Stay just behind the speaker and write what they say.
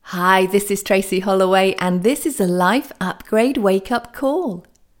Hi, this is Tracy Holloway, and this is a Life Upgrade Wake-Up Call.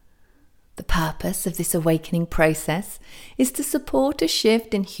 The purpose of this awakening process is to support a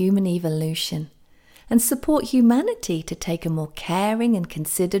shift in human evolution and support humanity to take a more caring and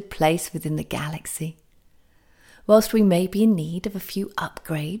considered place within the galaxy. Whilst we may be in need of a few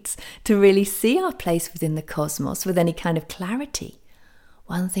upgrades to really see our place within the cosmos with any kind of clarity,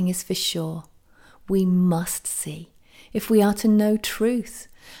 one thing is for sure: we must see if we are to know truth,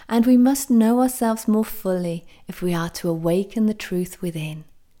 and we must know ourselves more fully if we are to awaken the truth within.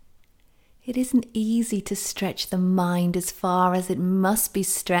 It isn't easy to stretch the mind as far as it must be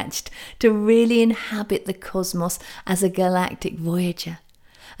stretched to really inhabit the cosmos as a galactic voyager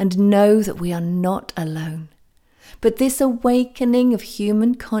and know that we are not alone. But this awakening of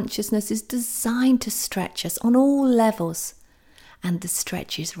human consciousness is designed to stretch us on all levels. And the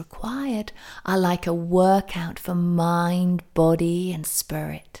stretches required are like a workout for mind, body, and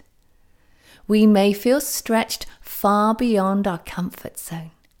spirit. We may feel stretched far beyond our comfort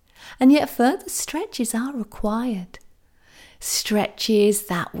zone, and yet further stretches are required. Stretches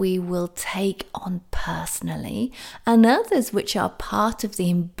that we will take on personally, and others which are part of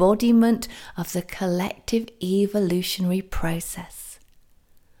the embodiment of the collective evolutionary process.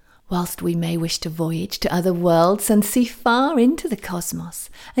 Whilst we may wish to voyage to other worlds and see far into the cosmos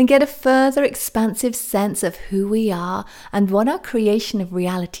and get a further expansive sense of who we are and what our creation of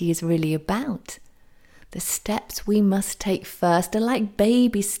reality is really about, the steps we must take first are like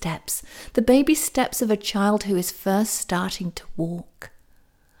baby steps, the baby steps of a child who is first starting to walk.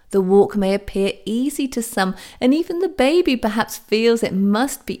 The walk may appear easy to some, and even the baby perhaps feels it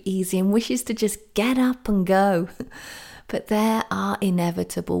must be easy and wishes to just get up and go. But there are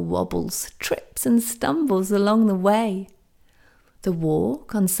inevitable wobbles, trips and stumbles along the way. The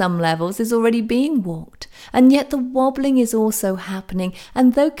walk, on some levels, is already being walked, and yet the wobbling is also happening,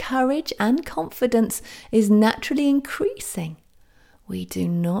 and though courage and confidence is naturally increasing, we do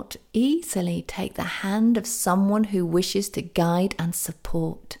not easily take the hand of someone who wishes to guide and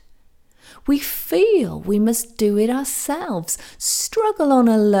support. We feel we must do it ourselves, struggle on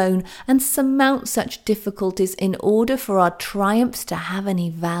alone, and surmount such difficulties in order for our triumphs to have any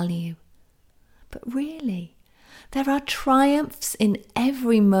value. But really, there are triumphs in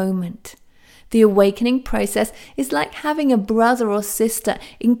every moment. The awakening process is like having a brother or sister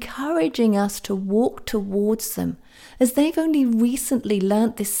encouraging us to walk towards them, as they've only recently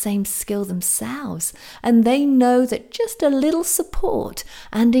learnt this same skill themselves, and they know that just a little support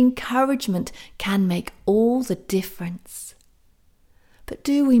and encouragement can make all the difference. But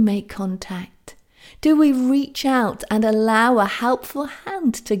do we make contact? Do we reach out and allow a helpful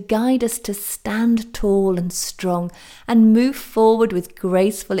hand to guide us to stand tall and strong and move forward with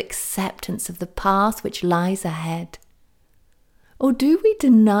graceful acceptance of the path which lies ahead? Or do we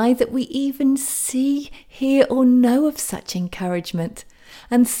deny that we even see, hear, or know of such encouragement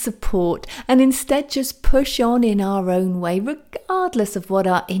and support, and instead just push on in our own way, regardless of what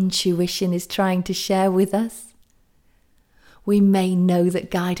our intuition is trying to share with us? We may know that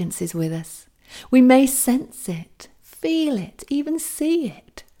guidance is with us. We may sense it, feel it, even see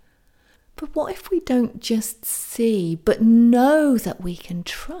it. But what if we don't just see, but know that we can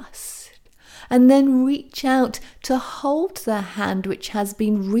trust, and then reach out to hold the hand which has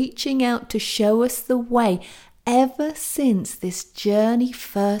been reaching out to show us the way ever since this journey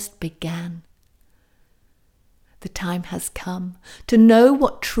first began? The time has come to know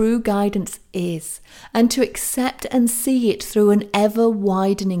what true guidance is, and to accept and see it through an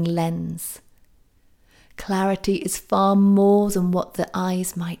ever-widening lens. Clarity is far more than what the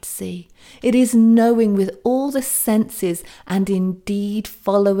eyes might see. It is knowing with all the senses, and indeed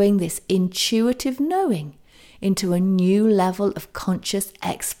following this intuitive knowing into a new level of conscious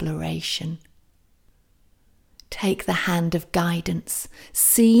exploration. Take the hand of guidance,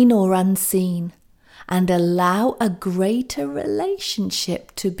 seen or unseen, and allow a greater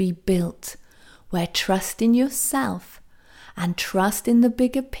relationship to be built, where trust in yourself and trust in the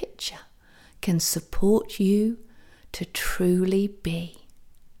bigger picture can support you to truly be.